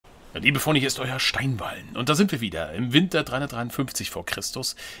Liebe Freunde, hier ist euer Steinwallen. Und da sind wir wieder, im Winter 353 vor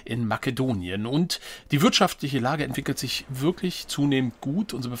Christus in Makedonien. Und die wirtschaftliche Lage entwickelt sich wirklich zunehmend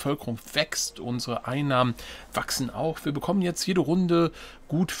gut. Unsere Bevölkerung wächst, unsere Einnahmen wachsen auch. Wir bekommen jetzt jede Runde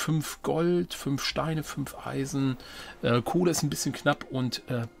gut 5 Gold, 5 Steine, 5 Eisen. Kohle ist ein bisschen knapp und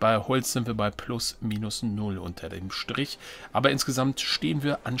bei Holz sind wir bei plus minus 0 unter dem Strich. Aber insgesamt stehen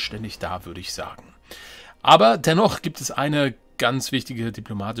wir anständig da, würde ich sagen. Aber dennoch gibt es eine ganz wichtige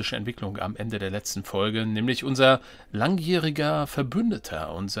diplomatische Entwicklung am Ende der letzten Folge, nämlich unser langjähriger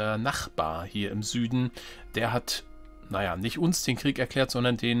Verbündeter, unser Nachbar hier im Süden, der hat, naja, nicht uns den Krieg erklärt,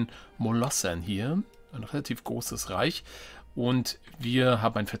 sondern den Molossern hier, ein relativ großes Reich. Und wir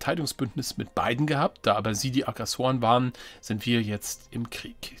haben ein Verteidigungsbündnis mit beiden gehabt, da aber sie die Aggressoren waren, sind wir jetzt im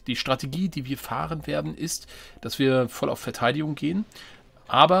Krieg. Die Strategie, die wir fahren werden, ist, dass wir voll auf Verteidigung gehen,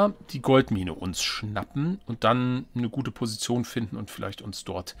 aber die Goldmine uns schnappen und dann eine gute Position finden und vielleicht uns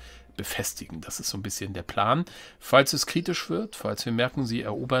dort befestigen. Das ist so ein bisschen der Plan. Falls es kritisch wird, falls wir merken, sie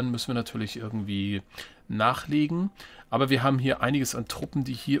erobern, müssen wir natürlich irgendwie nachlegen. Aber wir haben hier einiges an Truppen,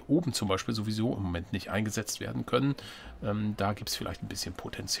 die hier oben zum Beispiel sowieso im Moment nicht eingesetzt werden können. Da gibt es vielleicht ein bisschen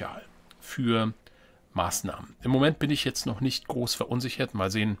Potenzial für Maßnahmen. Im Moment bin ich jetzt noch nicht groß verunsichert. Mal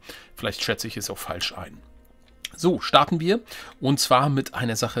sehen, vielleicht schätze ich es auch falsch ein. So, starten wir, und zwar mit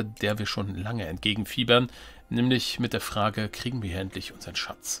einer Sache, der wir schon lange entgegenfiebern, nämlich mit der Frage, kriegen wir hier endlich unseren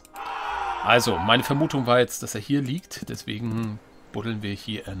Schatz? Also, meine Vermutung war jetzt, dass er hier liegt, deswegen buddeln wir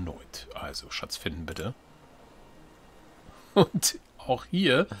hier erneut. Also, Schatz finden bitte. Und auch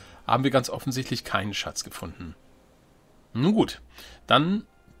hier haben wir ganz offensichtlich keinen Schatz gefunden. Nun gut, dann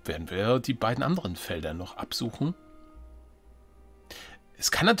werden wir die beiden anderen Felder noch absuchen. Es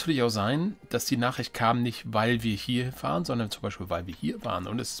kann natürlich auch sein, dass die Nachricht kam, nicht weil wir hier waren, sondern zum Beispiel, weil wir hier waren.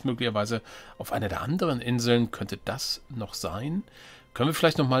 Und es ist möglicherweise auf einer der anderen Inseln, könnte das noch sein. Können wir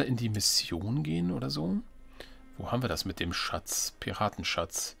vielleicht nochmal in die Mission gehen oder so? Wo haben wir das mit dem Schatz?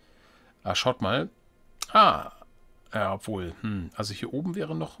 Piratenschatz. Ah, schaut mal. Ah, ja, obwohl. Also hier oben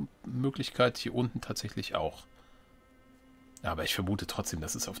wäre noch eine Möglichkeit, hier unten tatsächlich auch. Aber ich vermute trotzdem,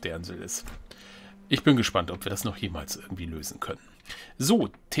 dass es auf der Insel ist. Ich bin gespannt, ob wir das noch jemals irgendwie lösen können. So,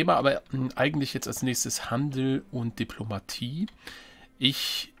 Thema aber eigentlich jetzt als nächstes Handel und Diplomatie.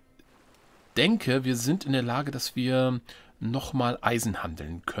 Ich denke, wir sind in der Lage, dass wir nochmal Eisen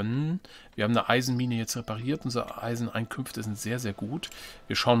handeln können. Wir haben eine Eisenmine jetzt repariert. Unsere Eiseneinkünfte sind sehr, sehr gut.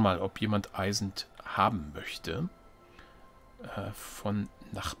 Wir schauen mal, ob jemand Eisen haben möchte. Von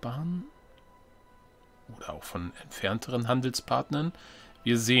Nachbarn oder auch von entfernteren Handelspartnern.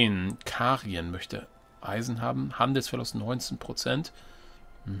 Wir sehen, Karien möchte Eisen haben. Handelsverlust 19%.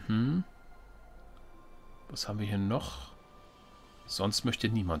 Was haben wir hier noch? Sonst möchte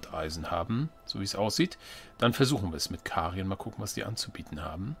niemand Eisen haben, so wie es aussieht. Dann versuchen wir es mit Karien. Mal gucken, was die anzubieten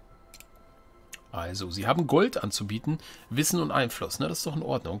haben. Also, sie haben Gold anzubieten. Wissen und Einfluss, ne? Das ist doch in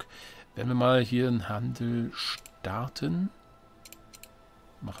Ordnung. Wenn wir mal hier einen Handel starten,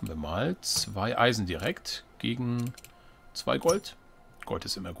 machen wir mal 2 Eisen direkt gegen 2 Gold. Gold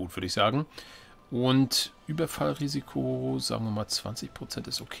ist immer gut, würde ich sagen. Und Überfallrisiko, sagen wir mal 20%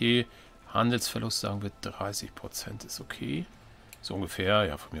 ist okay. Handelsverlust, sagen wir 30% ist okay. So ungefähr,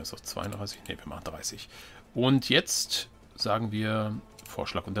 ja, von mir aus auch 32. Ne, wir machen 30. Und jetzt sagen wir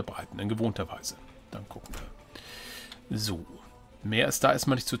Vorschlag unterbreiten, in gewohnter Weise. Dann gucken wir. So, mehr ist da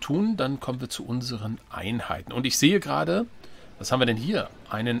erstmal nicht zu tun. Dann kommen wir zu unseren Einheiten. Und ich sehe gerade, was haben wir denn hier?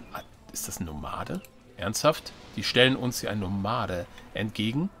 Ist das ein Nomade? Ernsthaft? Die stellen uns hier ein Nomade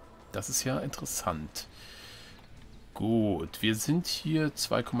entgegen. Das ist ja interessant. Gut, wir sind hier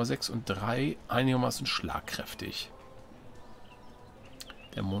 2,6 und 3 einigermaßen schlagkräftig.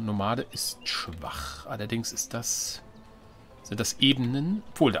 Der Nomade ist schwach. Allerdings sind das Ebenen.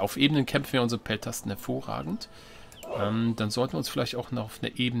 Obwohl, auf Ebenen kämpfen wir unsere Peltasten hervorragend. Dann sollten wir uns vielleicht auch noch auf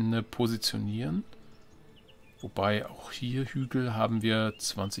einer Ebene positionieren. Wobei auch hier Hügel haben wir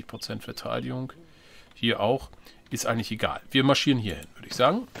 20% Verteidigung. Hier auch. Ist eigentlich egal. Wir marschieren hier hin, würde ich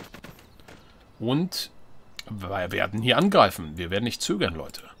sagen. Und wir werden hier angreifen. Wir werden nicht zögern,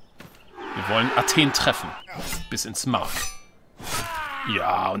 Leute. Wir wollen Athen treffen. Bis ins Mark.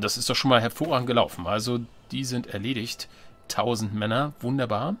 Ja, und das ist doch schon mal hervorragend gelaufen. Also, die sind erledigt. 1000 Männer.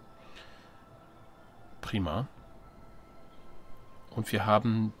 Wunderbar. Prima. Und wir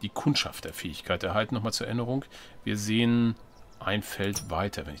haben die Kundschafterfähigkeit erhalten. Nochmal zur Erinnerung. Wir sehen ein Feld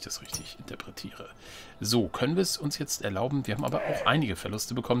weiter, wenn ich das richtig interpretiere. So, können wir es uns jetzt erlauben, wir haben aber auch einige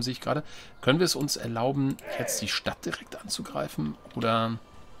Verluste bekommen, sehe ich gerade. Können wir es uns erlauben, jetzt die Stadt direkt anzugreifen? Oder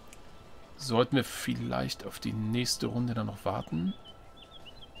sollten wir vielleicht auf die nächste Runde dann noch warten?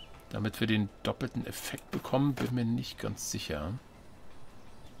 Damit wir den doppelten Effekt bekommen, bin mir nicht ganz sicher.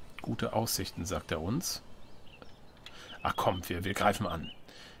 gute Aussichten, sagt er uns. Ach komm, wir greifen an.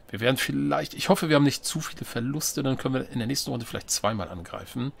 Wir werden vielleicht... Ich hoffe, wir haben nicht zu viele Verluste. Dann können wir in der nächsten Runde vielleicht zweimal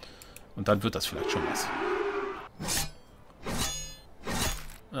angreifen. Und dann wird das vielleicht schon was.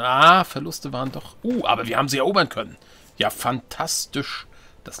 Ah, Verluste waren doch... aber wir haben sie erobern können. Ja, fantastisch.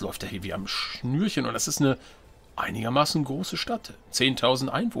 Das läuft ja hier wie am Schnürchen. Und das ist eine einigermaßen große Stadt. 10.000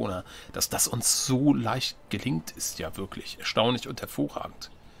 Einwohner. Dass das uns so leicht gelingt, ist ja wirklich erstaunlich und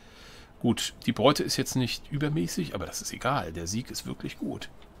hervorragend. Gut, die Beute ist jetzt nicht übermäßig, aber das ist egal. Der Sieg ist wirklich gut.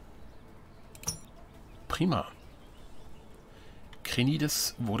 Prima.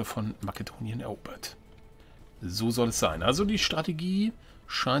 Krenides wurde von Makedonien erobert. So soll es sein. Also die Strategie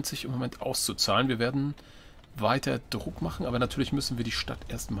scheint sich im Moment auszuzahlen. Wir werden weiter Druck machen, aber natürlich müssen wir die Stadt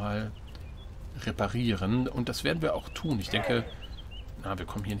erstmal reparieren. Und das werden wir auch tun. Ich denke, wir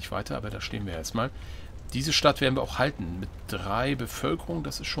kommen hier nicht weiter, aber da stehen wir erstmal. Diese Stadt werden wir auch halten. Mit 3 Bevölkerung,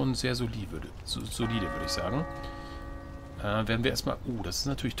 das ist schon sehr solide, würde ich sagen. Werden wir erstmal... das ist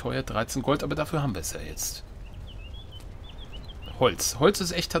natürlich teuer, 13 Gold, aber dafür haben wir es ja jetzt. Holz. Holz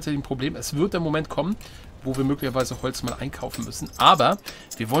ist echt tatsächlich ein Problem. Es wird der Moment kommen, wo wir möglicherweise Holz mal einkaufen müssen. Aber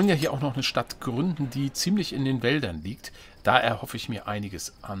wir wollen ja hier auch noch eine Stadt gründen, die ziemlich in den Wäldern liegt. Da erhoffe ich mir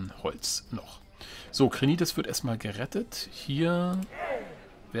einiges an Holz noch. So, Krenides wird erstmal gerettet. Hier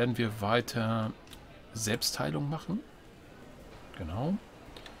werden wir weiter Selbstheilung machen. Genau.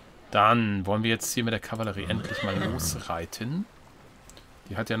 Dann wollen wir jetzt hier mit der Kavallerie endlich mal losreiten.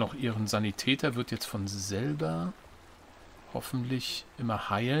 Die hat ja noch ihren Sanitäter, wird jetzt von selber hoffentlich immer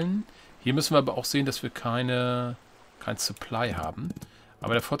heilen. Hier müssen wir aber auch sehen, dass wir kein Supply haben.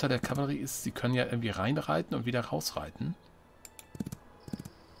 Aber der Vorteil der Kavallerie ist, sie können ja irgendwie reinreiten und wieder rausreiten.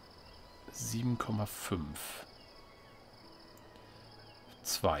 7,5.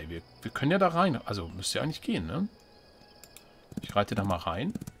 2. Wir können ja da rein. Also müsste ja eigentlich gehen, ne? Ich reite da mal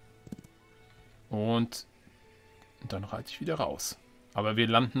rein. Und dann reite ich wieder raus. Aber wir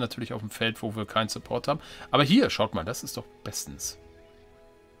landen natürlich auf dem Feld, wo wir keinen Support haben. Aber hier, schaut mal, das ist doch bestens.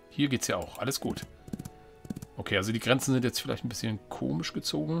 Hier geht's ja auch. Alles gut. Okay, also die Grenzen sind jetzt vielleicht ein bisschen komisch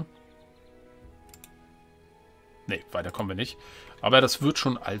gezogen. Ne, weiter kommen wir nicht. Aber das wird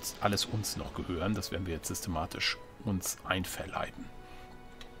schon alles uns noch gehören. Das werden wir jetzt systematisch uns einverleiben.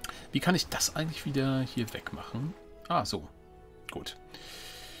 Wie kann ich das eigentlich wieder hier wegmachen? Ah, so. Gut.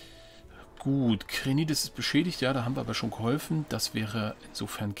 Gut, Krenides ist beschädigt. Ja, da haben wir aber schon geholfen. Das wäre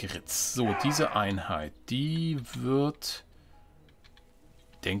insofern geritzt. So, diese Einheit, die wird,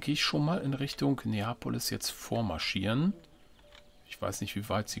 denke ich, schon mal in Richtung Neapolis jetzt vormarschieren. Ich weiß nicht, wie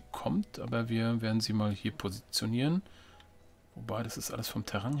weit sie kommt, aber wir werden sie mal hier positionieren. Wobei, das ist alles vom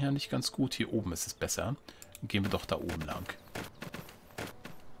Terrain her nicht ganz gut. Hier oben ist es besser. Dann gehen wir doch da oben lang.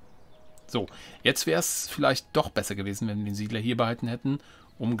 So, jetzt wäre es vielleicht doch besser gewesen, wenn wir den Siedler hier behalten hätten,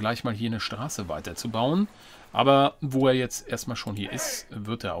 um gleich mal hier eine Straße weiterzubauen. Aber wo er jetzt erstmal schon hier ist,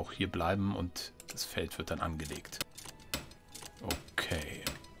 wird er auch hier bleiben und das Feld wird dann angelegt. Okay.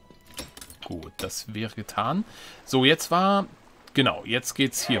 Gut, das wäre getan. So, jetzt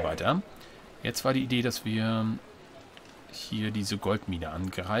geht es hier weiter. Jetzt war die Idee, dass wir hier diese Goldmine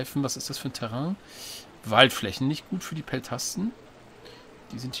angreifen. Was ist das für ein Terrain? Waldflächen, nicht gut für die Peltasten.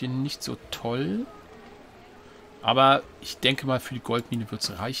 Die sind hier nicht so toll. Aber ich denke mal, für die Goldmine wird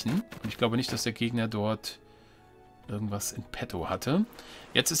es reichen. Und ich glaube nicht, dass der Gegner dort irgendwas in petto hatte.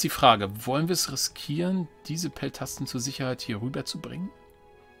 Jetzt ist die Frage, wollen wir es riskieren, diese Peltasten zur Sicherheit hier rüber zu bringen?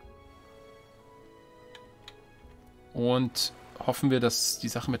 Und hoffen wir, dass die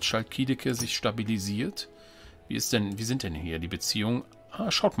Sache mit Chalkidike sich stabilisiert. Wie sind denn hier die Beziehungen? Ah,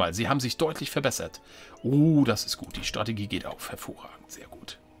 schaut mal, sie haben sich deutlich verbessert. Das ist gut. Die Strategie geht auf. Hervorragend. Sehr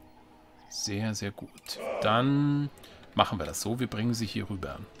gut. Sehr, sehr gut. Dann machen wir das so. Wir bringen sie hier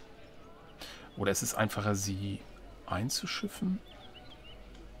rüber. Oder ist es einfacher, sie einzuschiffen?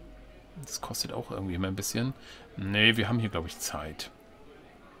 Das kostet auch irgendwie immer ein bisschen. Nee, wir haben hier, glaube ich, Zeit.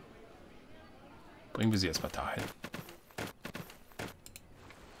 Bringen wir sie erstmal dahin.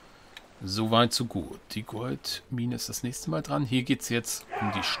 Soweit, so gut. Die Goldmine ist das nächste Mal dran. Hier geht es jetzt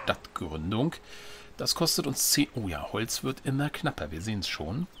um die Stadtgründung. Das kostet uns 10... Oh ja, Holz wird immer knapper. Wir sehen es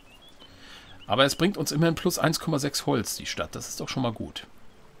schon. Aber es bringt uns immerhin plus 1,6 Holz, die Stadt. Das ist doch schon mal gut.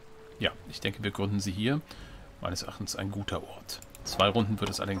 Ja, ich denke, wir gründen sie hier. Meines Erachtens ein guter Ort. 2 Runden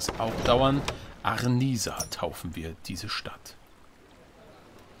wird es allerdings auch dauern. Arnisa taufen wir diese Stadt.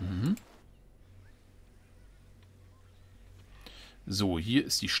 So, hier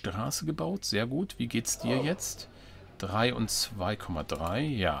ist die Straße gebaut. Sehr gut. Wie geht's dir jetzt? 3 und 2,3.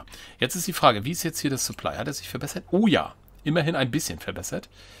 Ja. Jetzt ist die Frage, wie ist jetzt hier das Supply? Hat er sich verbessert? Oh ja, immerhin ein bisschen verbessert.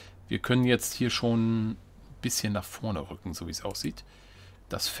 Wir können jetzt hier schon ein bisschen nach vorne rücken, so wie es aussieht.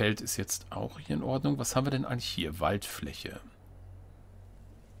 Das Feld ist jetzt auch hier in Ordnung. Was haben wir denn eigentlich hier? Waldfläche.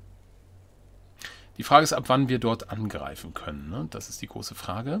 Die Frage ist, ab wann wir dort angreifen können. Ne? Das ist die große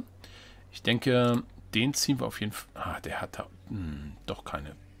Frage. Ich denke, den ziehen wir auf jeden Fall... Ah, der hat da doch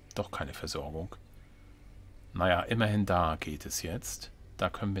keine Versorgung. Naja, immerhin da geht es jetzt. Da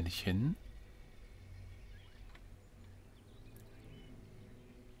können wir nicht hin.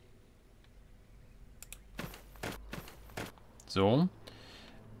 So.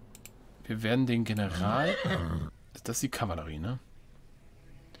 Wir werden den General... Das ist die Kavallerie, ne?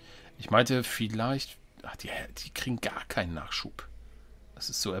 Ich meinte vielleicht... Ach, die kriegen gar keinen Nachschub. Das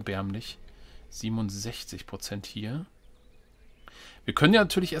ist so erbärmlich. 67% hier. Wir können ja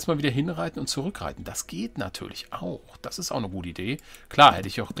natürlich erstmal wieder hinreiten und zurückreiten. Das geht natürlich auch. Das ist auch eine gute Idee. Klar, hätte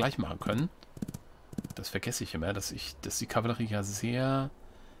ich auch gleich machen können. Das vergesse ich immer, dass die Kavallerie ja sehr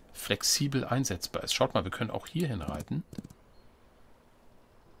flexibel einsetzbar ist. Schaut mal, wir können auch hier hinreiten.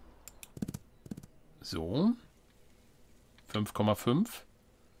 So. 5,5.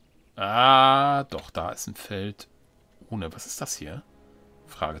 Ah, doch, da ist ein Feld ohne. Was ist das hier?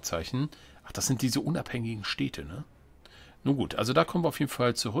 Fragezeichen. Ach, das sind diese unabhängigen Städte, ne? Nun gut, also da kommen wir auf jeden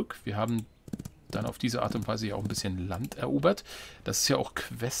Fall zurück. Wir haben dann auf diese Art und Weise ja auch ein bisschen Land erobert. Das ist ja auch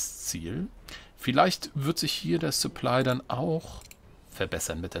Questziel. Vielleicht wird sich hier der Supply dann auch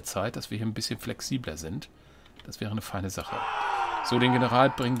verbessern mit der Zeit, dass wir hier ein bisschen flexibler sind. Das wäre eine feine Sache. So, den General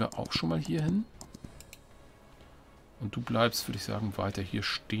bringen wir auch schon mal hier hin. Und du bleibst, würde ich sagen, weiter hier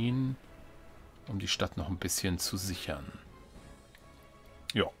stehen, um die Stadt noch ein bisschen zu sichern.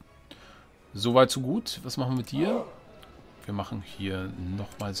 Ja. Soweit, so gut. Was machen wir mit dir? Wir machen hier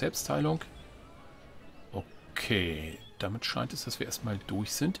nochmal Selbstheilung. Okay. Damit scheint es, dass wir erstmal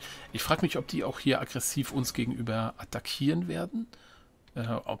durch sind. Ich frage mich, ob die auch hier aggressiv uns gegenüber attackieren werden.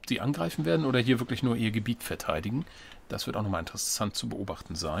 Ob die angreifen werden oder hier wirklich nur ihr Gebiet verteidigen. Das wird auch nochmal interessant zu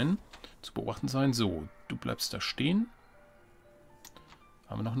beobachten sein. So, du bleibst da stehen.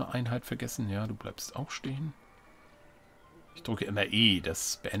 Haben wir noch eine Einheit vergessen? Ja, du bleibst auch stehen. Ich drücke immer E,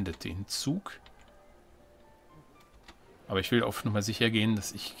 das beendet den Zug. Aber ich will auf Nummer sicher gehen,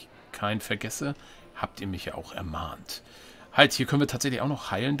 dass ich keinen vergesse. Habt ihr mich ja auch ermahnt. Halt, hier können wir tatsächlich auch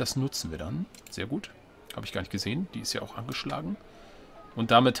noch heilen. Das nutzen wir dann. Sehr gut. Habe ich gar nicht gesehen. Die ist ja auch angeschlagen. Und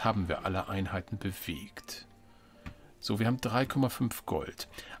damit haben wir alle Einheiten bewegt. So, wir haben 3,5 Gold.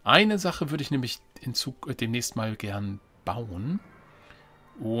 Eine Sache würde ich nämlich demnächst mal gern bauen.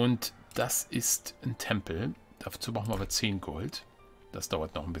 Und das ist ein Tempel. Dazu brauchen wir aber 10 Gold. Das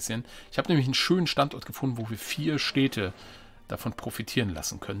dauert noch ein bisschen. Ich habe nämlich einen schönen Standort gefunden, wo wir 4 Städte davon profitieren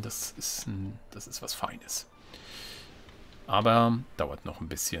lassen können. Das ist was Feines. Aber dauert noch ein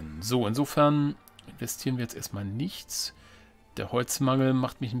bisschen. So, insofern investieren wir jetzt erstmal nichts. Der Holzmangel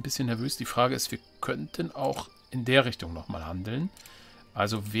macht mich ein bisschen nervös. Die Frage ist, wir könnten auch in der Richtung nochmal handeln.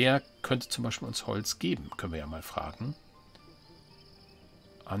 Also wer könnte zum Beispiel uns Holz geben? Können wir ja mal fragen.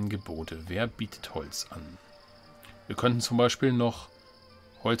 Angebote. Wer bietet Holz an? Wir könnten zum Beispiel noch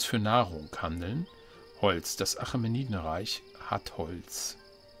Holz für Nahrung handeln. Holz. Das Achämenidenreich hat Holz.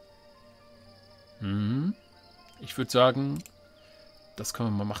 Ich würde sagen, das können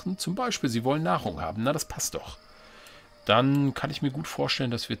wir mal machen. Zum Beispiel, sie wollen Nahrung haben. Na, das passt doch. Dann kann ich mir gut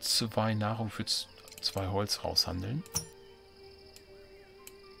vorstellen, dass wir 2 Nahrung für 2 Holz raushandeln.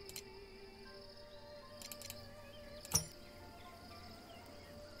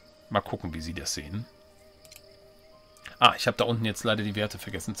 Mal gucken, wie sie das sehen. Ah, ich habe da unten jetzt leider die Werte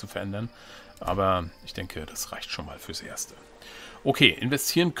vergessen zu verändern. Aber ich denke, das reicht schon mal fürs Erste. Okay,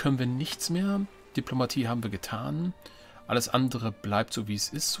 investieren können wir nichts mehr. Diplomatie haben wir getan. Alles andere bleibt so, wie es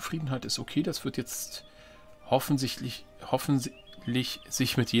ist. Zufriedenheit ist okay. Das wird jetzt hoffentlich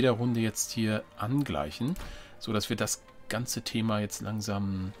sich mit jeder Runde jetzt hier angleichen, sodass wir das ganze Thema jetzt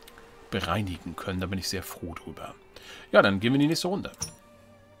langsam bereinigen können. Da bin ich sehr froh drüber. Ja, dann gehen wir in die nächste Runde.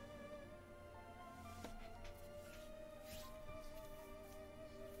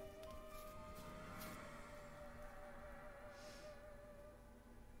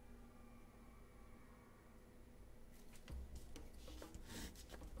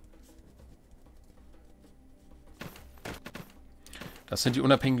 Das sind die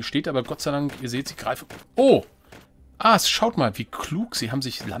unabhängigen Städte, aber Gott sei Dank, ihr seht, sie greifen... Oh! Ah, schaut mal, wie klug. Sie haben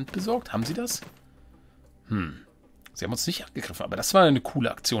sich Land besorgt. Haben sie das? Sie haben uns nicht angegriffen, aber das war eine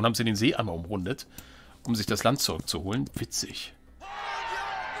coole Aktion. Haben sie den See einmal umrundet, um sich das Land zurückzuholen. Witzig.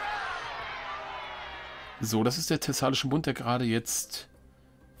 So, das ist der Thessalische Bund, der gerade jetzt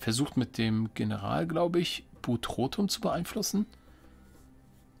versucht mit dem General, glaube ich, Buthrotum zu beeinflussen.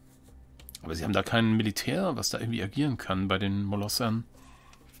 Aber sie haben da kein Militär, was da irgendwie agieren kann bei den Molossern.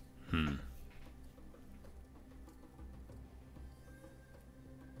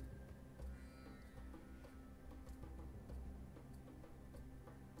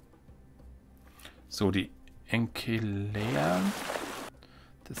 So, die Enkelea.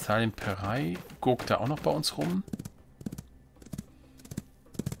 Thessalien Perei guckt da auch noch bei uns rum.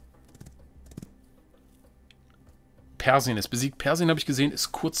 Persien ist besiegt. Persien, habe ich gesehen,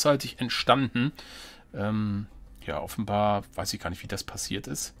 ist kurzzeitig entstanden. Ja, offenbar weiß ich gar nicht, wie das passiert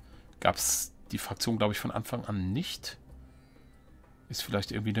ist. Gab es die Fraktion, glaube ich, von Anfang an nicht. Ist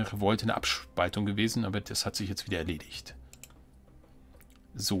vielleicht irgendwie eine Revolte, eine Abspaltung gewesen, aber das hat sich jetzt wieder erledigt.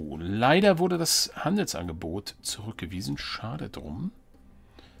 So, leider wurde das Handelsangebot zurückgewiesen. Schade drum.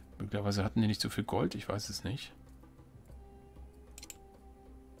 Möglicherweise hatten die nicht so viel Gold, ich weiß es nicht.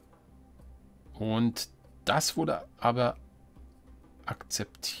 Und das wurde aber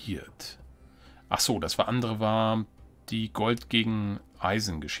akzeptiert. Ach so, das andere war die Gold gegen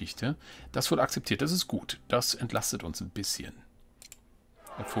Eisen-Geschichte. Das wurde akzeptiert, das ist gut. Das entlastet uns ein bisschen.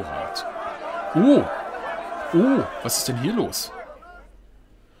 Hervorragend. Oh! Oh, was ist denn hier los?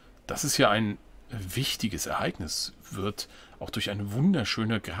 Das ist ja ein wichtiges Ereignis. Wird auch durch eine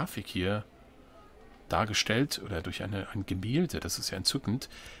wunderschöne Grafik hier dargestellt oder durch ein Gemälde. Das ist ja entzückend.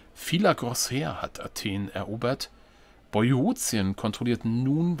 Fila Grosser hat Athen erobert. Boeotien kontrolliert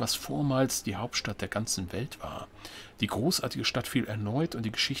nun, was vormals die Hauptstadt der ganzen Welt war. Die großartige Stadt fiel erneut und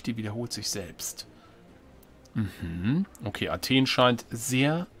die Geschichte wiederholt sich selbst. Okay, Athen scheint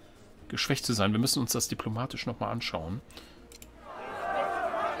sehr geschwächt zu sein. Wir müssen uns das diplomatisch nochmal anschauen.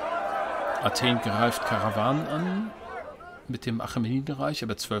 Athen greift Karawanen an mit dem Achämenidenreich,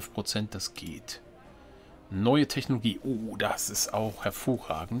 aber 12%, das geht. Neue Technologie, oh, das ist auch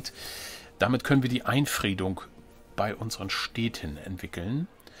hervorragend. Damit können wir die Einfriedung bei unseren Städten entwickeln.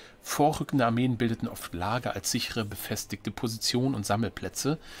 Vorrückende Armeen bildeten oft Lager als sichere, befestigte Positionen und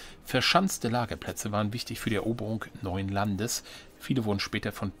Sammelplätze. Verschanzte Lagerplätze waren wichtig für die Eroberung neuen Landes. Viele wurden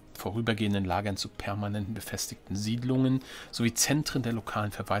später von vorübergehenden Lagern zu permanenten befestigten Siedlungen sowie Zentren der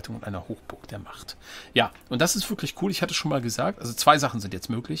lokalen Verwaltung und einer Hochburg der Macht. Ja, und das ist wirklich cool. Ich hatte schon mal gesagt, also 2 Sachen sind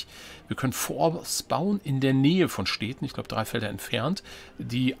jetzt möglich. Wir können Forts bauen in der Nähe von Städten, ich glaube 3 Felder entfernt,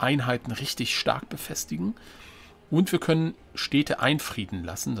 die Einheiten richtig stark befestigen. Und wir können Städte einfrieden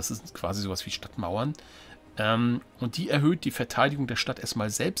lassen. Das ist quasi sowas wie Stadtmauern. Und die erhöht die Verteidigung der Stadt erstmal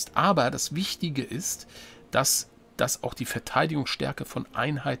selbst. Aber das Wichtige ist, dass das auch die Verteidigungsstärke von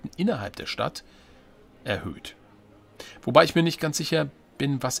Einheiten innerhalb der Stadt erhöht. Wobei ich mir nicht ganz sicher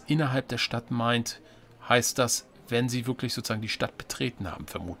bin, was innerhalb der Stadt meint. Heißt das, wenn sie wirklich sozusagen die Stadt betreten haben,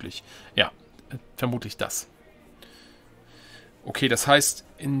 vermutlich. Ja, vermutlich das. Okay, das heißt,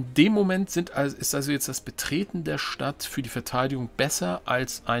 in dem Moment ist also jetzt das Betreten der Stadt für die Verteidigung besser,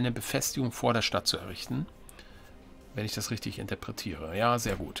 als eine Befestigung vor der Stadt zu errichten. Wenn ich das richtig interpretiere. Ja,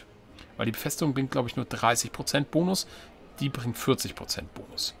 sehr gut. Weil die Befestigung bringt, glaube ich, nur 30% Bonus. Die bringt 40%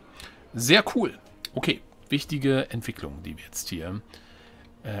 Bonus. Sehr cool. Okay, wichtige Entwicklung, die wir jetzt hier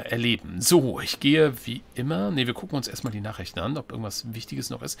erleben. So, ich gehe wie immer. Ne, wir gucken uns erstmal die Nachrichten an, ob irgendwas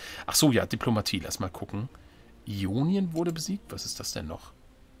Wichtiges noch ist. Ach so, ja, Diplomatie. Lass mal gucken. Ionien wurde besiegt. Was ist das denn noch?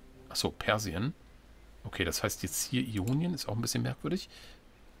 Achso, Persien. Okay, das heißt jetzt hier Ionien. Ist auch ein bisschen merkwürdig.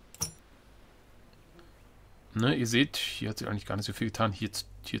 Ne, ihr seht, hier hat sich eigentlich gar nicht so viel getan.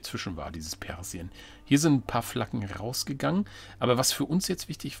 Hier zwischen war dieses Persien. Hier sind ein paar Flaggen rausgegangen. Aber was für uns jetzt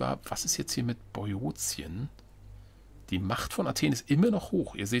wichtig war, was ist jetzt hier mit Boeotien? Die Macht von Athen ist immer noch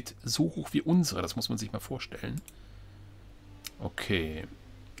hoch. Ihr seht, so hoch wie unsere. Das muss man sich mal vorstellen. Okay.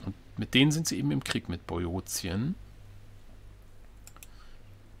 Und mit denen sind sie eben im Krieg mit Boeotien.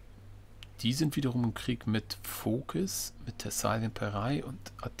 Die sind wiederum im Krieg mit Phokis, mit Thessalien Perei und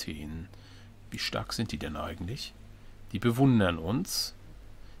Athen. Wie stark sind die denn eigentlich? Die bewundern uns.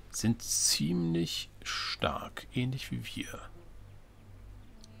 Sind ziemlich stark. Ähnlich wie wir.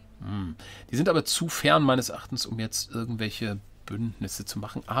 Die sind aber zu fern meines Erachtens, um jetzt irgendwelche Bündnisse zu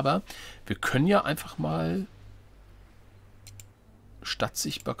machen. Aber wir können ja einfach mal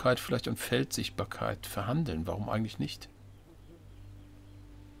Stadtsichtbarkeit vielleicht und Feldsichtbarkeit verhandeln. Warum eigentlich nicht?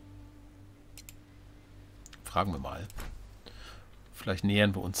 Fragen wir mal. Vielleicht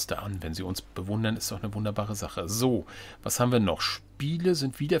nähern wir uns da an. Wenn sie uns bewundern, ist doch eine wunderbare Sache. So, was haben wir noch? Spiele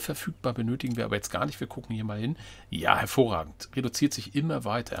sind wieder verfügbar, benötigen wir aber jetzt gar nicht. Wir gucken hier mal hin. Ja, hervorragend. Reduziert sich immer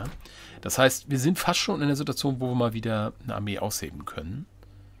weiter. Das heißt, wir sind fast schon in der Situation, wo wir mal wieder eine Armee ausheben können.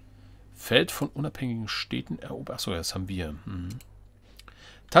 Feld von unabhängigen Städten erobert. Achso, das haben wir.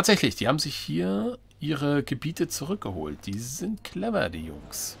 Tatsächlich, die haben sich hier ihre Gebiete zurückgeholt. Die sind clever, die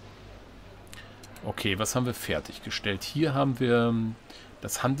Jungs. Okay, was haben wir fertiggestellt? Hier haben wir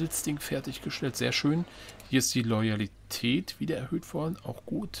das Handelsding fertiggestellt. Sehr schön. Hier ist die Loyalität wieder erhöht worden. Auch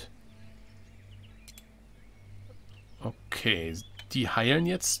gut. Okay, die heilen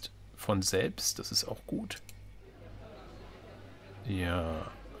jetzt von selbst. Das ist auch gut.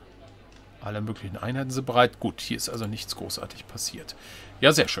 Ja. Alle möglichen Einheiten sind bereit. Gut, hier ist also nichts großartig passiert.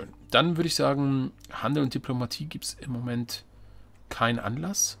 Ja, sehr schön. Dann würde ich sagen, Handel und Diplomatie gibt es im Moment keinen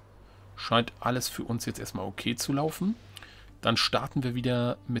Anlass. Scheint alles für uns jetzt erstmal okay zu laufen. Dann starten wir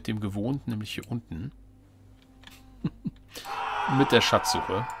wieder mit dem Gewohnten, nämlich hier unten. Mit der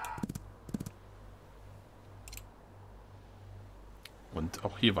Schatzsuche. Und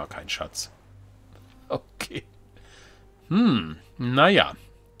auch hier war kein Schatz. Okay. Naja.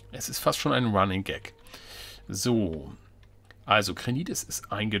 Es ist fast schon ein Running Gag. So. Also, Krenidis ist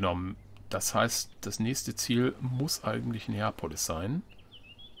eingenommen. Das heißt, das nächste Ziel muss eigentlich Neapolis sein.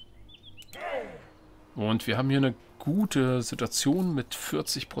 Und wir haben hier eine gute Situation mit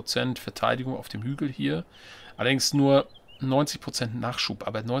 40% Verteidigung auf dem Hügel hier. Allerdings nur 90% Nachschub.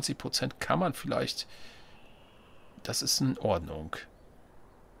 Aber 90% kann man vielleicht... Das ist in Ordnung.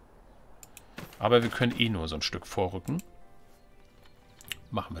 Aber wir können eh nur so ein Stück vorrücken.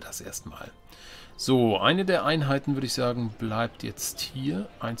 Machen wir das erstmal. So, eine der Einheiten, würde ich sagen, bleibt jetzt hier.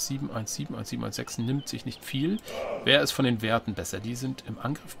 1717, 1716 nimmt sich nicht viel. Wer ist von den Werten besser? Die sind im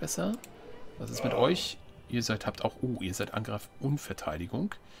Angriff besser. Was ist mit euch? Ihr seid, habt auch... Oh, ihr seid Angriff und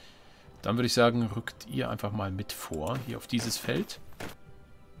Verteidigung. Dann würde ich sagen, rückt ihr einfach mal mit vor. Hier auf dieses Feld.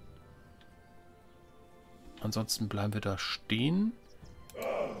 Ansonsten bleiben wir da stehen.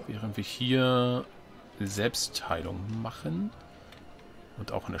 Während wir hier Selbstheilung machen.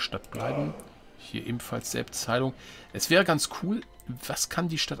 Und auch in der Stadt bleiben. Hier ebenfalls Selbstheilung. Es wäre ganz cool, was kann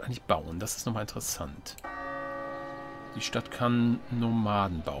die Stadt eigentlich bauen? Das ist nochmal interessant. Die Stadt kann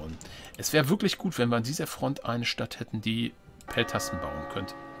Nomaden bauen. Es wäre wirklich gut, wenn wir an dieser Front eine Stadt hätten, die Peltasten bauen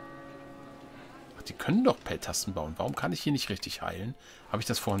könnte. Ach, die können doch Peltasten bauen. Warum kann ich hier nicht richtig heilen? Habe ich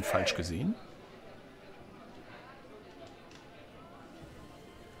das vorhin falsch gesehen?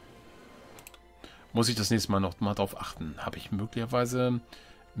 Muss ich das nächste Mal noch mal drauf achten. Habe ich möglicherweise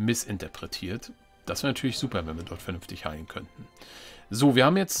missinterpretiert. Das wäre natürlich super, wenn wir dort vernünftig heilen könnten. So, wir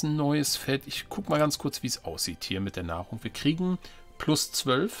haben jetzt ein neues Feld. Ich gucke mal ganz kurz, wie es aussieht hier mit der Nahrung. Wir kriegen plus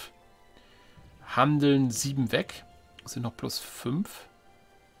 12. Handeln 7 weg. Sind noch plus 5.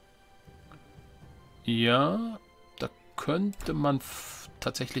 Ja, da könnte man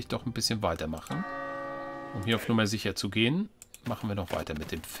tatsächlich doch ein bisschen weitermachen. Um hier auf Nummer sicher zu gehen, machen wir noch weiter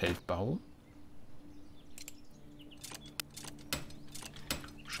mit dem Feldbau.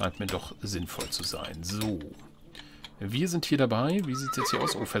 Scheint mir doch sinnvoll zu sein. So. Wir sind hier dabei. Wie sieht es jetzt hier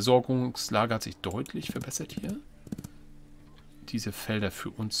aus? Oh, Versorgungslage hat sich deutlich verbessert hier. Diese Felder für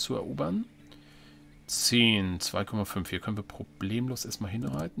uns zu erobern. 10, 2,5. Hier können wir problemlos erstmal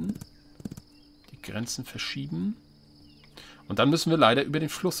hinreiten. Die Grenzen verschieben. Und dann müssen wir leider über den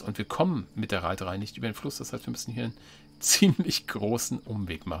Fluss. Und wir kommen mit der Reiterei nicht über den Fluss. Das heißt, wir müssen hier einen ziemlich großen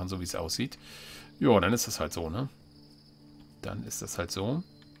Umweg machen, so wie es aussieht. Ja, dann ist das halt so, ne? Dann ist das halt so.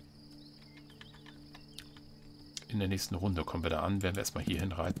 In der nächsten Runde kommen wir da an. Werden wir erstmal hier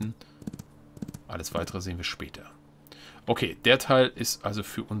hinreiten. Alles Weitere sehen wir später. Okay, der Teil ist also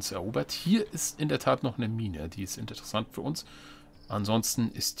für uns erobert. Hier ist in der Tat noch eine Mine. Die ist interessant für uns.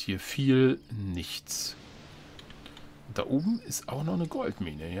 Ansonsten ist hier viel nichts. Und da oben ist auch noch eine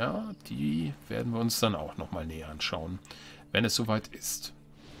Goldmine. Ja, die werden wir uns dann auch nochmal näher anschauen, wenn es soweit ist.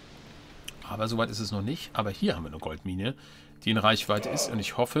 Aber soweit ist es noch nicht. Aber hier haben wir eine Goldmine, die in Reichweite ist. Und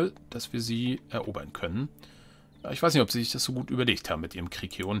ich hoffe, dass wir sie erobern können. Ich weiß nicht, ob sie sich das so gut überlegt haben mit ihrem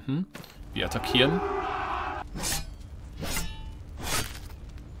Krieg hier unten. Wir attackieren.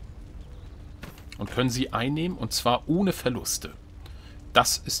 Und können sie einnehmen, und zwar ohne Verluste.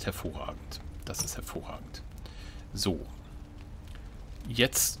 Das ist hervorragend. Das ist hervorragend. So.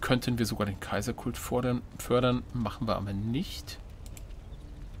 Jetzt könnten wir sogar den Kaiserkult fördern. Machen wir aber nicht.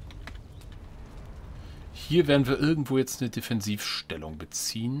 Hier werden wir irgendwo jetzt eine Defensivstellung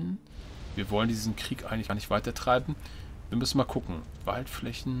beziehen. Wir wollen diesen Krieg eigentlich gar nicht weitertreiben. Wir müssen mal gucken.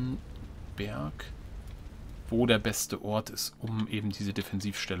 Waldflächen, Berg, wo der beste Ort ist, um eben diese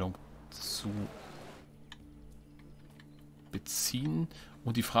Defensivstellung zu beziehen.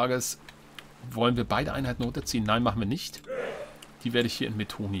 Und die Frage ist, wollen wir beide Einheiten runterziehen? Nein, machen wir nicht. Die werde ich hier in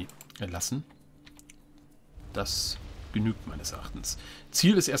Metoni lassen. Das genügt meines Erachtens.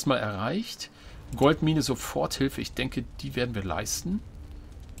 Ziel ist erstmal erreicht. Goldmine, Soforthilfe. Ich denke, die werden wir leisten.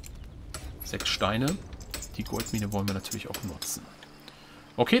 6 Steine. Die Goldmine wollen wir natürlich auch nutzen.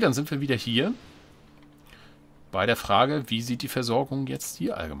 Okay, dann sind wir wieder hier. Bei der Frage, wie sieht die Versorgung jetzt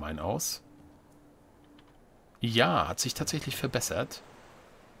hier allgemein aus? Ja, hat sich tatsächlich verbessert.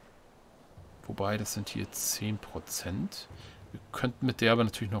 Wobei, das sind hier 10%. Wir könnten mit der aber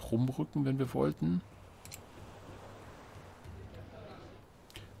natürlich noch rumrücken, wenn wir wollten.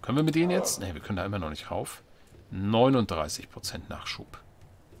 Können wir mit denen jetzt? Ne, wir können da immer noch nicht rauf. 39% Nachschub.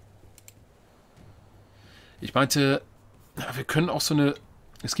 Ich meinte, wir können auch so eine...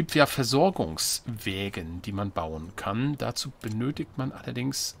 Es gibt ja Versorgungswägen, die man bauen kann. Dazu benötigt man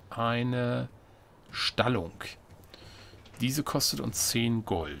allerdings eine Stallung. Diese kostet uns 10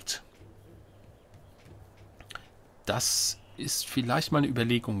 Gold. Das ist vielleicht mal eine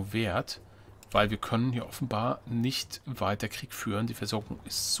Überlegung wert, weil wir können hier offenbar nicht weiter Krieg führen. Die Versorgung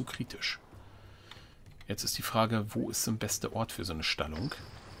ist zu kritisch. Jetzt ist die Frage, wo ist der beste Ort für so eine Stallung?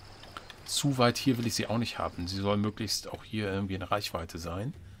 Zu weit hier will ich sie auch nicht haben. Sie soll möglichst auch hier irgendwie in Reichweite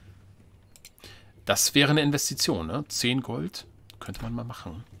sein. Das wäre eine Investition, ne? 10 Gold könnte man mal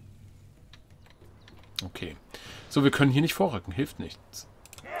machen. Okay. So, wir können hier nicht vorrücken. Hilft nichts.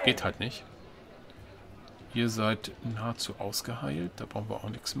 Geht halt nicht. Ihr seid nahezu ausgeheilt. Da brauchen wir auch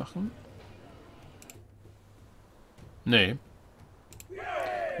nichts machen. Nee.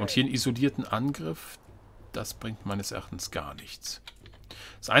 Und hier einen isolierten Angriff, das bringt meines Erachtens gar nichts.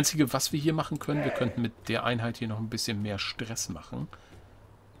 Das Einzige, was wir hier machen können, wir könnten mit der Einheit hier noch ein bisschen mehr Stress machen.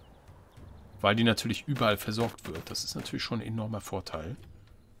 Weil die natürlich überall versorgt wird. Das ist natürlich schon ein enormer Vorteil.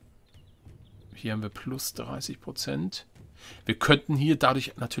 Hier haben wir plus 30%. Wir könnten hier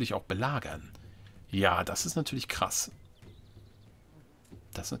dadurch natürlich auch belagern. Ja, das ist natürlich krass.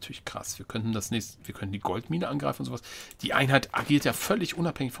 Das ist natürlich krass. Wir könnten wir können die Goldmine angreifen und sowas. Die Einheit agiert ja völlig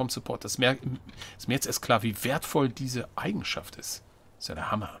unabhängig vom Support. Das ist mir jetzt erst klar, wie wertvoll diese Eigenschaft ist. Das ist ja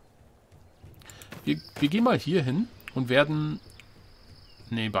der Hammer. Wir gehen mal hier hin und werden...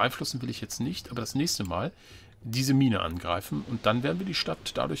 Nee, beeinflussen will ich jetzt nicht, aber das nächste Mal diese Mine angreifen. Und dann werden wir die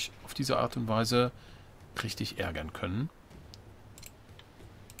Stadt dadurch auf diese Art und Weise richtig ärgern können.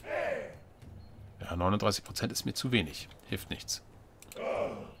 Ja, 39% ist mir zu wenig. Hilft nichts.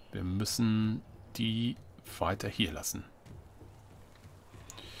 Wir müssen die weiter hier lassen.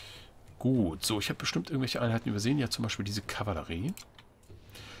 Gut, so, ich habe bestimmt irgendwelche Einheiten übersehen. Ja, zum Beispiel diese Kavallerie.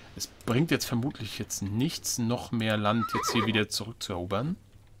 Es bringt jetzt vermutlich jetzt nichts, noch mehr Land jetzt hier wieder zurückzuerobern.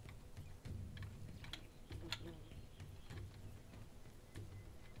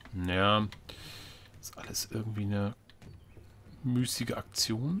 Ja, ist alles irgendwie eine müßige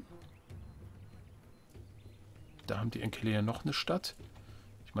Aktion. Da haben die Enkel ja noch eine Stadt.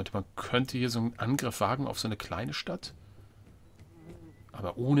 Ich meinte, man könnte hier so einen Angriff wagen auf so eine kleine Stadt.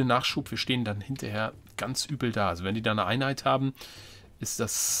 Aber ohne Nachschub, wir stehen dann hinterher ganz übel da. Also wenn die da eine Einheit haben, ist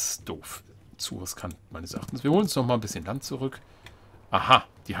das doof. Zu riskant, meines Erachtens. Wir holen uns noch mal ein bisschen Land zurück. Aha,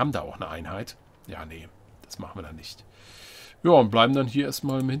 die haben da auch eine Einheit. Ja, nee, das machen wir dann nicht. Ja, und bleiben dann hier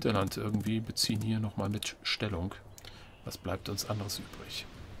erstmal im Hinterland irgendwie. Beziehen hier nochmal mit Stellung. Was bleibt uns anderes übrig?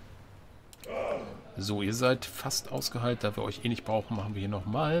 So, ihr seid fast ausgeheilt. Da wir euch eh nicht brauchen, machen wir hier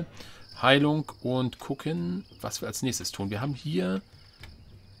nochmal Heilung und gucken, was wir als nächstes tun. Wir haben hier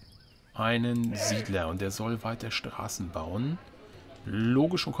einen Siedler und der soll weiter Straßen bauen.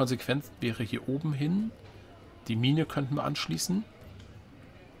 Logisch und konsequent wäre hier oben hin. Die Mine könnten wir anschließen.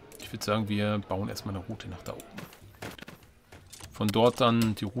 Ich würde sagen, wir bauen erstmal eine Route nach da oben. Von dort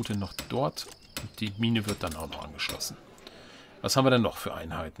dann die Route noch dort. Und die Mine wird dann auch noch angeschlossen. Was haben wir denn noch für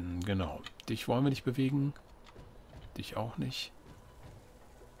Einheiten? Genau. Dich wollen wir nicht bewegen. Dich auch nicht.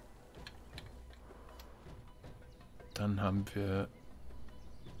 Dann haben wir...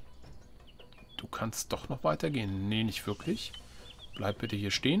 Du kannst doch noch weitergehen. Nee, nicht wirklich. Bleib bitte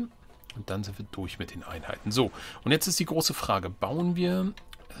hier stehen. Und dann sind wir durch mit den Einheiten. So, und jetzt ist die große Frage. Bauen wir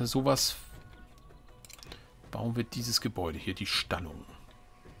sowas... Bauen wir dieses Gebäude hier, die Stallung?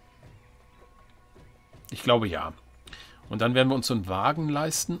 Ich glaube ja. Und dann werden wir uns so einen Wagen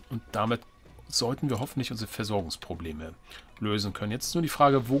leisten und damit sollten wir hoffentlich unsere Versorgungsprobleme lösen können. Jetzt ist nur die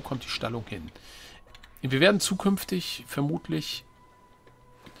Frage, wo kommt die Stallung hin? Wir werden zukünftig vermutlich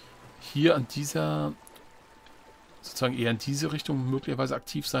hier an dieser, sozusagen eher in diese Richtung möglicherweise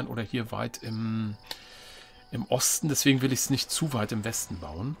aktiv sein oder hier weit im Osten. Deswegen will ich es nicht zu weit im Westen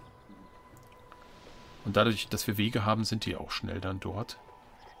bauen. Und dadurch, dass wir Wege haben, sind die auch schnell dann dort.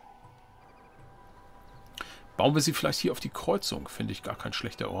 Bauen wir sie vielleicht hier auf die Kreuzung. Finde ich gar kein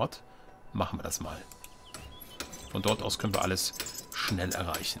schlechter Ort. Machen wir das mal. Von dort aus können wir alles schnell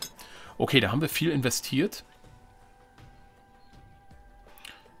erreichen. Okay, da haben wir viel investiert.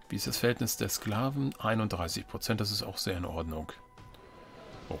 Wie ist das Verhältnis der Sklaven? 31%, das ist auch sehr in Ordnung.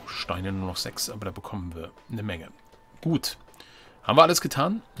 Oh, Steine nur noch 6, aber da bekommen wir eine Menge. Gut. Haben wir alles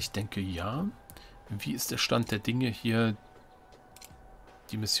getan? Ich denke, ja. Wie ist der Stand der Dinge hier,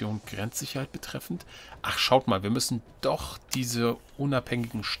 die Mission Grenzsicherheit betreffend? Ach, schaut mal, wir müssen doch diese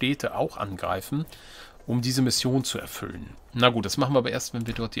unabhängigen Städte auch angreifen, um diese Mission zu erfüllen. Na gut, das machen wir aber erst, wenn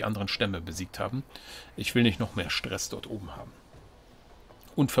wir dort die anderen Stämme besiegt haben. Ich will nicht noch mehr Stress dort oben haben.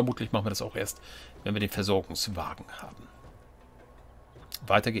 Und vermutlich machen wir das auch erst, wenn wir den Versorgungswagen haben.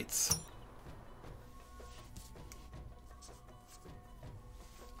 Weiter geht's.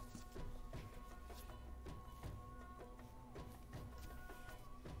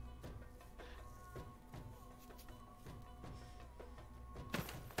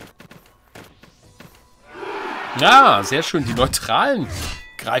 Ja, sehr schön. Die Neutralen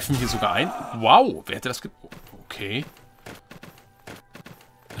greifen hier sogar ein. Wow, wer hätte das okay.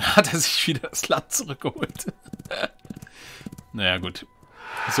 Hat er sich wieder das Land zurückgeholt. Naja, gut.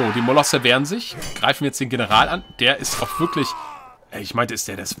 So, die Molosser wehren sich. Greifen jetzt den General an. Der ist auch wirklich... Ich meinte, ist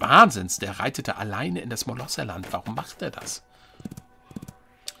der des Wahnsinns. Der reitet da alleine in das Molosserland. Warum macht er das?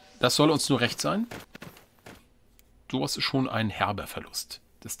 Das soll uns nur recht sein. Sowas ist schon ein herber Verlust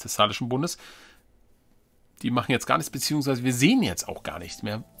des Thessalischen Bundes. Die machen jetzt gar nichts, beziehungsweise wir sehen jetzt auch gar nicht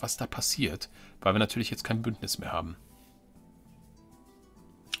mehr, was da passiert, weil wir natürlich jetzt kein Bündnis mehr haben.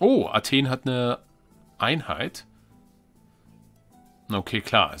 Oh, Athen hat eine Einheit. Okay,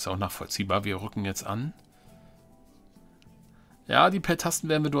 klar, ist auch nachvollziehbar. Wir rücken jetzt an. Ja, die Peltasten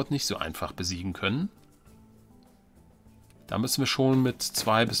werden wir dort nicht so einfach besiegen können. Da müssen wir schon mit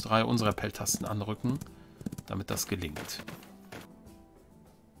 2 bis 3 unserer Peltasten anrücken, damit das gelingt.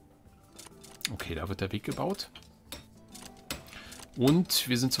 Okay, da wird der Weg gebaut. Und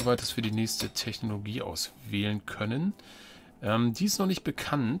wir sind soweit, dass wir die nächste Technologie auswählen können. Die ist noch nicht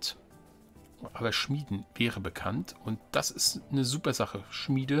bekannt, aber Schmieden wäre bekannt. Und das ist eine super Sache.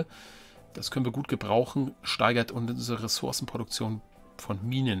 Schmiede, das können wir gut gebrauchen, steigert unsere Ressourcenproduktion von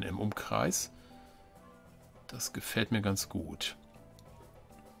Minen im Umkreis. Das gefällt mir ganz gut.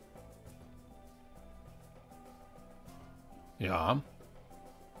 Ja.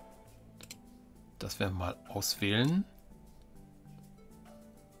 Das werden wir mal auswählen.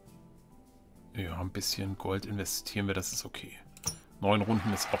 Ja, ein bisschen Gold investieren wir, das ist okay. 9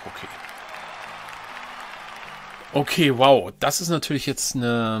 Runden ist auch okay. Okay, wow. Das ist natürlich jetzt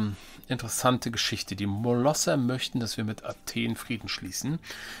eine interessante Geschichte. Die Molosser möchten, dass wir mit Athen Frieden schließen.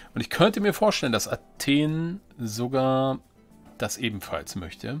 Und ich könnte mir vorstellen, dass Athen sogar das ebenfalls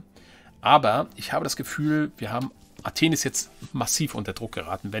möchte. Aber ich habe das Gefühl, Athen ist jetzt massiv unter Druck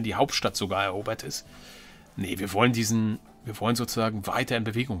geraten, wenn die Hauptstadt sogar erobert ist. Nee, wir wollen sozusagen weiter in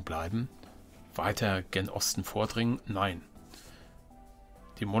Bewegung bleiben. Weiter gen Osten vordringen. Nein.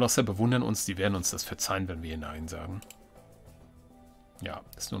 Die Molosser bewundern uns, die werden uns das verzeihen, wenn wir Nein sagen. Ja,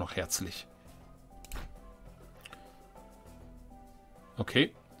 ist nur noch herzlich.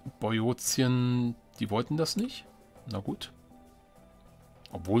 Okay, Boiotien, die wollten das nicht. Na gut.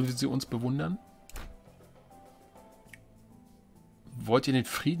 Obwohl sie uns bewundern. Wollt ihr den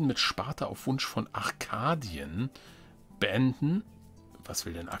Frieden mit Sparta auf Wunsch von Arkadien beenden? Was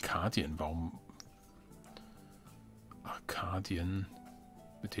will denn Arkadien? Warum? Arkadien.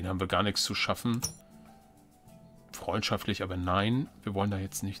 Mit denen haben wir gar nichts zu schaffen. Freundschaftlich, aber nein. Wir wollen da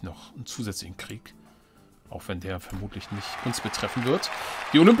jetzt nicht noch einen zusätzlichen Krieg. Auch wenn der vermutlich nicht uns betreffen wird.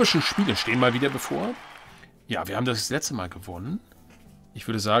 Die Olympischen Spiele stehen mal wieder bevor. Ja, wir haben das letzte Mal gewonnen. Ich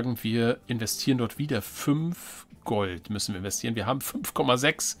würde sagen, wir investieren dort wieder 5 Gold müssen wir investieren. Wir haben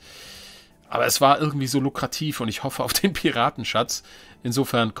 5,6. Aber es war irgendwie so lukrativ und ich hoffe auf den Piratenschatz.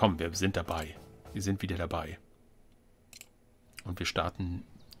 Insofern, komm, wir sind dabei. Wir sind wieder dabei. Und wir starten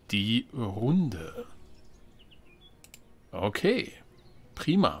die Runde. Okay,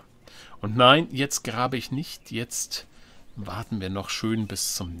 prima. Und nein, jetzt grabe ich nicht. Jetzt warten wir noch schön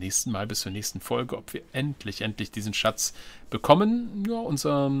bis zum nächsten Mal, bis zur nächsten Folge, ob wir endlich diesen Schatz bekommen. Ja,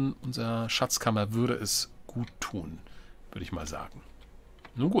 unser Schatzkammer würde es gut tun, würde ich mal sagen.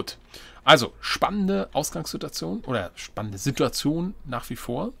 Nun gut. Also, spannende Ausgangssituation oder spannende Situation nach wie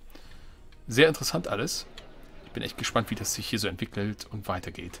vor. Sehr interessant alles. Ich bin echt gespannt, wie das sich hier so entwickelt und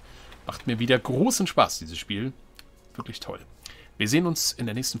weitergeht. Macht mir wieder großen Spaß, dieses Spiel. Wirklich toll. Wir sehen uns in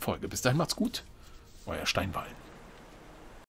der nächsten Folge. Bis dahin macht's gut. Euer Steinwallen.